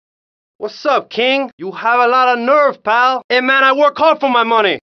What's up, King? You have a lot of nerve, pal. Hey, man, I work hard for my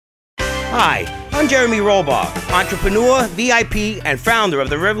money. Hi, I'm Jeremy Робарda, entrepreneur, VIP, and founder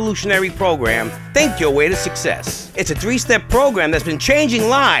of the revolutionary program, Think Your Way to Success. It's a 3-step program that's been changing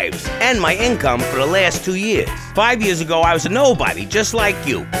lives and my income for the last 2 years. 5 years ago, I was a nobody, just like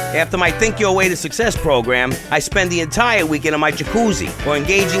you. After my Think Your Way to Success program, I spend the entire weekend in my jacuzzi or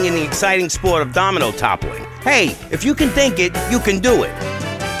engaging in the exciting sport of domino toppling. Hey, if you can think it, you can do it.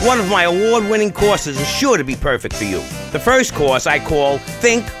 One of my award-winning courses is sure to be perfect for you. The first course I call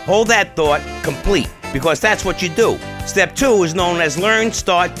Think, Hold That Thought, Complete, because that's what you do. Step 2 is known as Learn,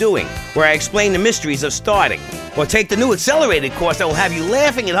 Start, Doing, where I explain the mysteries of starting. Or take the new accelerated course that will have you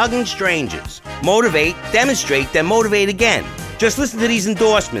laughing and hugging strangers. Motivate, demonstrate, then motivate again. Just listen to these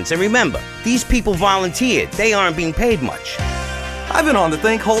endorsements and remember, these people volunteered. They aren't being paid much. I've been on the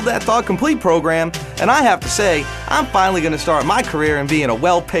Think, Hold That Thought Complete program, and I have to say, I'm finally going to start my career in being a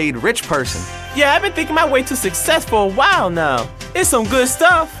well-paid rich person. Yeah, I've been thinking my way to success for a while now. It's some good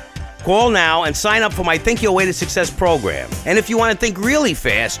stuff. Call now and sign up for my Think Your Way to Success program. And if you want to think really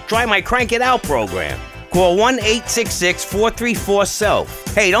fast, try my Crank It Out program. Call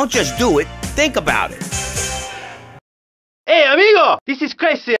 1-866-434-SELF. Hey, don't just do it, think about it. Hey, amigo, this is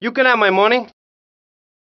crazy. You can have my money.